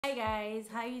Hi guys,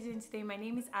 how are you doing today? My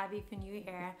name is Abby if you're new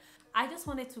here. I just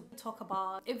wanted to talk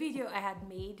about a video I had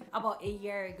made about a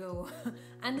year ago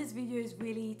and this video is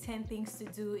really 10 things to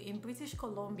do in British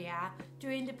Columbia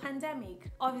during the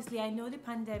pandemic. Obviously, I know the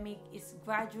pandemic is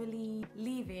gradually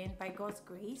leaving by God's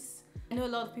grace. I know a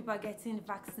lot of people are getting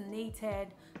vaccinated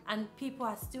and people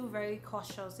are still very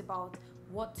cautious about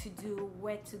what to do,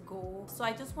 where to go. So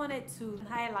I just wanted to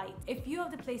highlight a few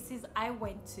of the places I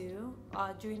went to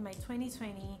during my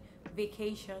 2020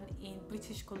 vacation in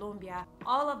British Columbia.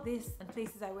 All of these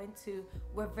places I went to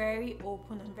were very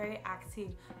open and very active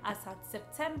as at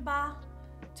September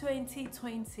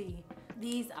 2020.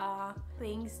 These are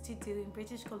things to do in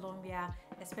British Columbia,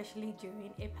 especially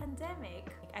during a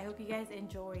pandemic. I hope you guys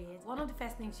enjoy it. One of the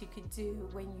first things you could do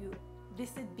when you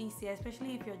visit BC,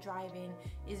 especially if you're driving,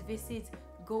 is visit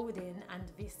Golden and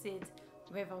visit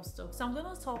Revelstoke. So I'm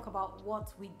going to talk about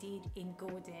what we did in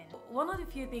Golden. One of the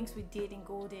few things we did in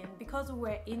Golden, because we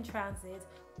were in transit,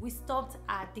 we stopped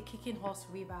at the Kicking Horse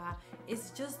River.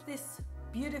 It's just this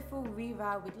beautiful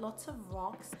river with lots of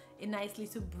rocks, a nice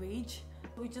little bridge.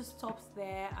 We just stopped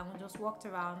there and we just walked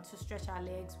around to stretch our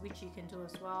legs, which you can do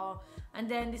as well. And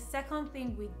then the second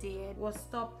thing we did was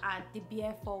stop at the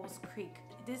Bear Falls Creek.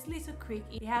 This little creek,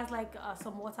 it has like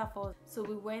some waterfalls, so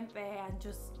we went there and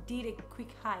just did a quick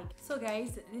hike. So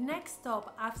guys, the next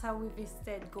stop after we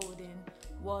visited Golden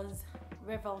was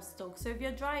Revelstoke. So if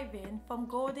you're driving from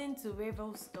Golden to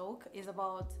Revelstoke, is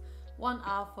about 1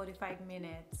 hour 45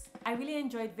 minutes. I really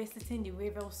enjoyed visiting the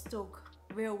Revelstoke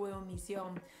Railway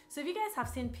Museum. So if you guys have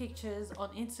seen pictures on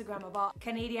Instagram about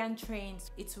Canadian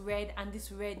trains, it's red and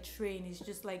this red train is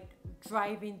just like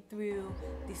driving through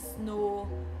the snow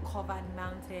covered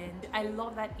mountain. I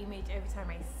love that image every time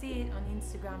I see it on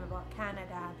Instagram about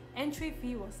Canada. Entry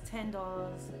fee was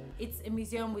 $10. It's a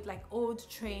museum with like old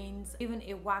trains, even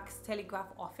a wax telegraph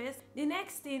office. The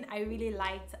next thing I really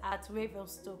liked at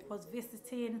Revelstoke was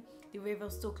visiting the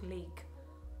Revelstoke Lake.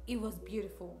 It was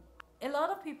beautiful. A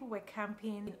lot of people were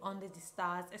camping under the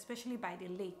stars, especially by the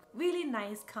lake. Really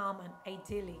nice, calm and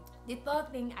idyllic. The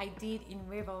third thing I did in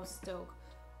Revelstoke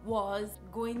was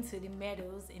going to the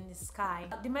meadows in the sky.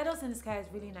 The meadows in the sky is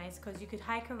really nice because you could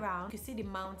hike around, you could see the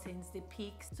mountains, the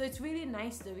peaks. So it's really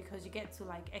nice though because you get to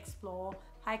like explore,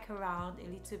 hike around a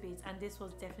little bit, and this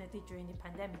was definitely during the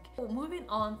pandemic. So moving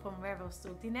on from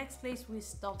Revelstoke, the next place we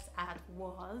stopped at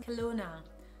was Kelowna.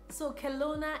 So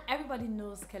Kelowna, everybody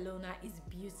knows Kelowna is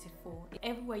beautiful.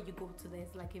 Everywhere you go to,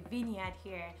 there's like a vineyard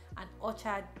here, an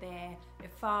orchard there, a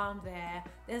farm there.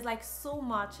 There's like so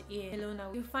much in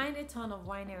Kelowna. You find a ton of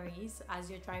wineries as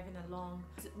you're driving along.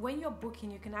 When you're booking,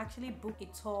 you can actually book a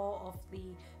tour of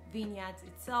the vineyards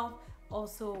itself,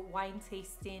 also wine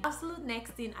tasting. Absolute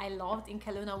next thing I loved in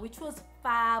Kelowna, which was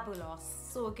fabulous,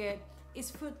 so good,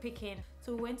 is fruit picking.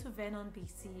 So we went to Vernon,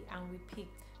 BC, and we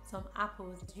picked some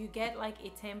apples. You get like a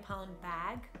 10-pound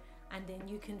bag and then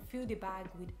you can fill the bag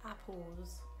with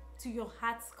apples to your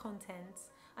heart's content,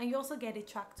 and you also get a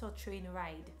tractor train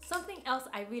ride. Something else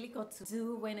I really got to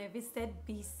do when I visited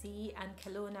BC and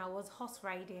Kelowna was horse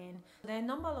riding. There are a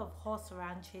number of horse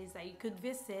ranches that you could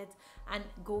visit and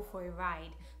go for a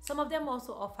ride. Some of them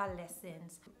also offer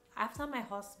lessons. After my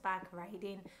horseback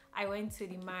riding, I went to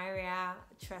the Maria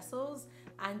Trestles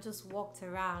and just walked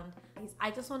around. I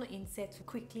just want to insert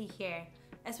quickly here,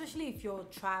 especially if you're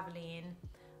traveling.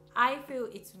 I feel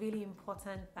it's really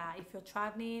important that if you're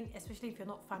traveling, especially if you're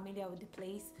not familiar with the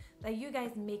place, that you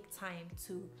guys make time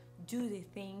to do the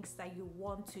things that you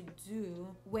want to do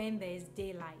when there's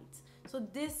daylight. So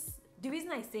the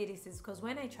reason I say this is because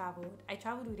when I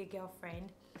traveled with a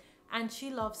girlfriend and she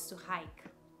loves to hike.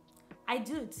 I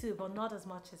do too, but not as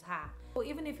much as her. So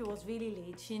even if it was really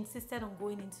late, she insisted on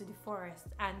going into the forest,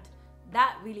 and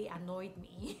that really annoyed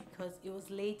me because it was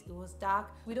late, it was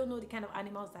dark, we don't know the kind of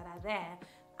animals that are there.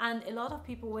 And a lot of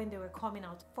people, when they were coming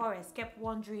out of the forest, kept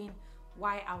wondering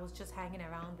why I was just hanging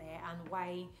around there and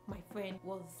why my friend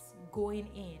was going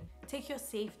in. Take your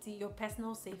safety, your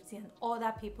personal safety and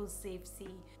other people's safety,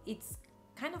 it's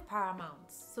kind of paramount,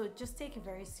 so just take it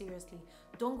very seriously.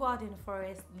 Don't go out in the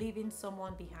forest leaving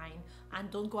someone behind,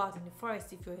 and don't go out in the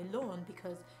forest if you're alone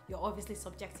because you're obviously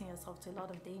subjecting yourself to a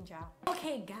lot of danger.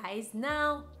 Okay guys,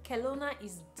 now Kelowna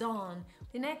is done.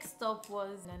 The next stop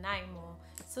was Nanaimo.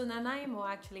 So Nanaimo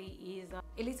actually is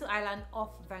a little island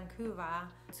off Vancouver.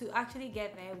 To actually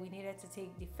get there, we needed to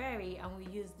take the ferry, and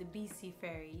we used the BC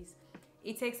ferries.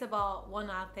 It takes about 1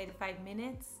 hour 35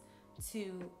 minutes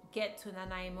to get to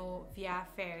Nanaimo via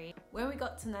ferry. When we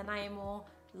got to Nanaimo,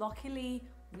 luckily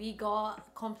we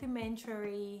got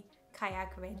complimentary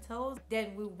kayak rentals.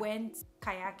 Then we went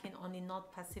kayaking on the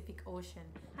North Pacific Ocean.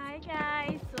 Hi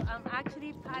guys, so I'm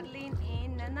actually paddling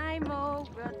in Nanaimo.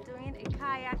 We're doing a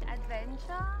kayak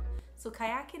adventure. So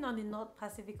kayaking on the North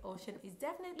Pacific Ocean is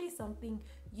definitely something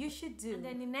you should do. And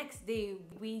then the next day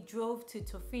we drove to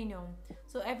Tofino.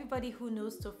 So everybody who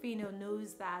knows Tofino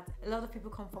knows that a lot of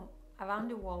people come from around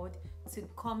the world to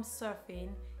come surfing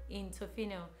in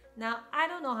Tofino. Now I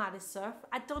don't know how to surf,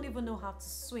 I don't even know how to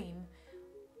swim,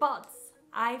 but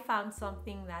I found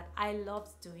something that I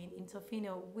loved doing in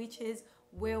Tofino, which is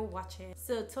whale watching.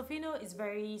 So Tofino is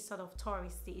very sort of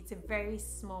touristy. It's a very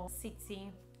small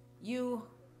city. You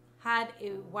had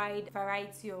a wide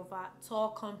variety of tour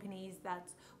companies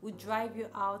that would drive you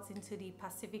out into the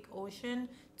Pacific Ocean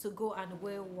to go and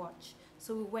whale watch.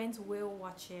 So we went whale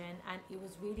watching and it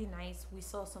was really nice. We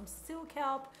saw some seal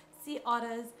kelp, sea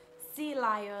otters, sea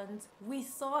lions. We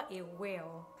saw a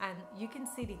whale and you can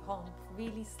see the hump,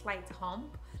 really slight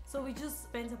hump. So we just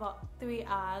spent about 3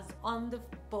 hours on the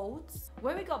boats.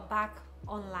 When we got back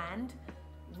on land,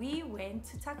 we went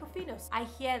to Tofino. I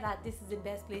hear that this is the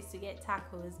best place to get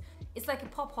tacos. It's like a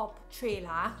pop-up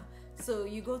trailer. So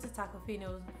you go to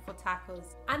Tofino for tacos.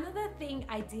 Another thing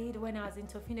I did when I was in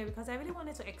Tofino, because I really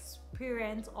wanted to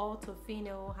experience all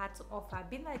Tofino had to offer,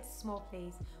 being like a small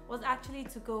place, was actually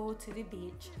to go to the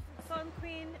beach. Sun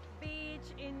Queen Beach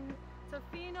in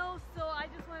Tofino. So I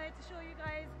just wanted to show you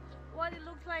guys what it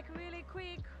looks like really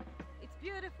quick. It's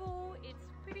beautiful, it's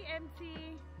pretty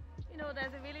empty. You know,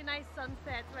 there's a really nice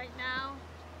sunset right now.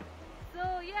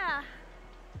 So yeah,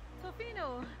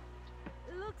 Tofino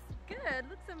looks good,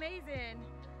 looks amazing.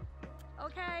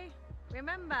 Okay,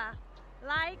 remember,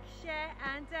 like, share,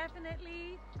 and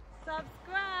definitely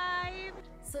subscribe.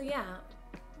 So yeah,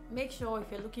 make sure if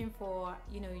you're looking for,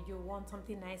 you want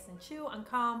something nice and chill and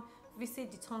calm,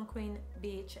 visit the Sun Queen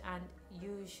Beach and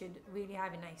you should really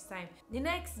have a nice time. The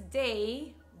next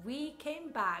day, we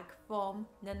came back from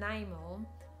Nanaimo.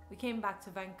 We came back to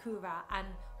Vancouver and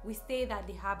we stayed at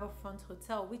the Harbourfront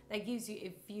Hotel, which that gives you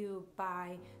a view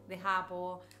by the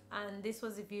harbour, and this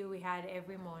was the view we had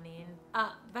every morning.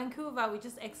 Vancouver, we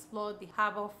just explored the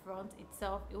harbourfront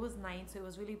itself. It was nice, it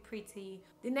was really pretty.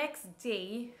 The next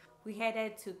day, we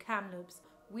headed to Kamploops.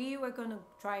 We were going to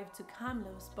drive to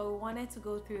Kamploops, but we wanted to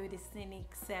go through the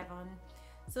Scenic 7.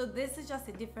 So this is just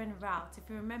a different route. If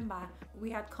you remember, we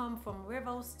had come from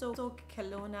Revelstoke,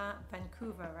 Kelowna,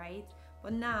 Vancouver, right?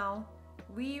 But now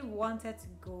we wanted to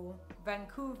go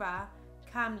Vancouver,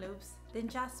 Kamloops, then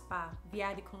Jasper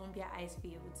via the Columbia ice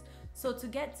fields. So to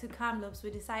get to Kamloops,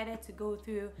 we decided to go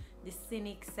through the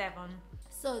Scenic 7.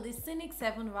 So the Scenic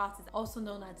 7 route is also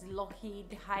known as the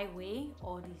Lockheed Highway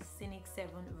or the Scenic 7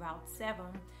 Route 7.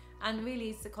 And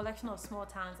really it's a collection of small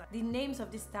towns. The names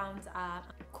of these towns are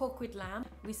Coquitlam.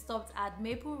 We stopped at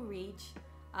Maple Ridge.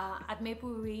 At Maple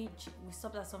Ridge, we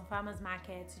stopped at some farmers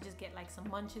markets to just get like some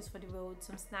munchies for the road,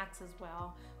 some snacks as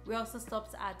well. We also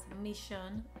stopped at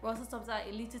Mission. We also stopped at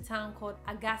a little town called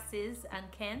Agassiz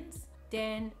and Kent.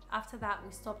 Then after that,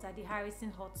 we stopped at the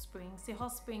Harrison Hot Springs. The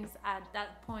hot springs at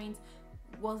that point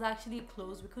was actually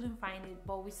closed. We couldn't find it,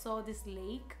 but we saw this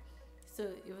lake. So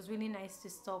it was really nice to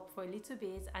stop for a little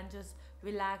bit and just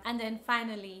relax. And then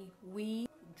finally, we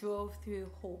drove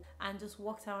through Hope and just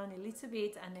walked around a little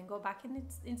bit and then got back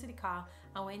into the car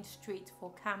and went straight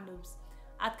for Kamloops.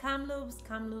 At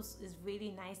Kamloops is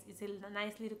really nice. It's a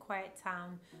nice little quiet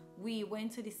town. We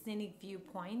went to the scenic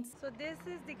viewpoint. So this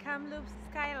is the Kamloops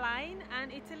skyline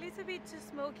and it's a little bit too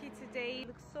smoky today. It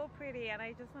looks so pretty and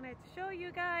I just wanted to show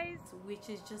you guys. Which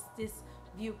is just this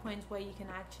viewpoint where you can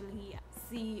actually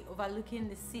see overlooking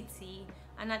the city.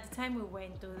 And at the time we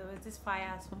went, though, there was this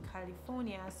fires from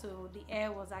California, so the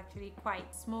air was actually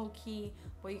quite smoky,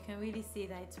 but you can really see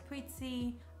that it's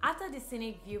pretty. After the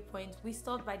scenic viewpoint, we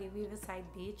stopped by the Riverside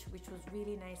Beach, which was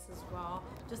really nice as well.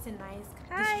 Just a nice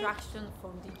distraction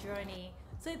from the journey.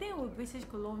 So I think with British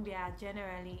Columbia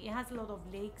generally, it has a lot of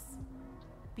lakes,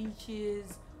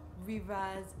 beaches,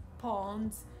 rivers,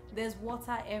 ponds. There's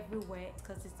water everywhere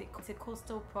because it's a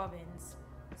coastal province.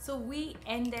 So we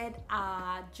ended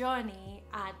our journey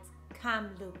at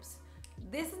Kamloops.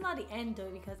 This is not the end though,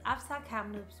 because after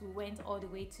Kamloops we went all the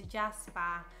way to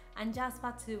Jasper, and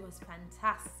Jasper too was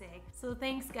fantastic. So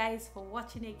thanks guys for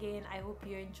watching again. I hope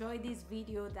you enjoyed this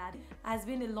video that has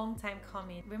been a long time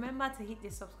coming. Remember to hit the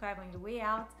subscribe on your way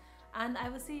out, and I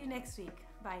will see you next week.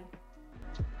 Bye.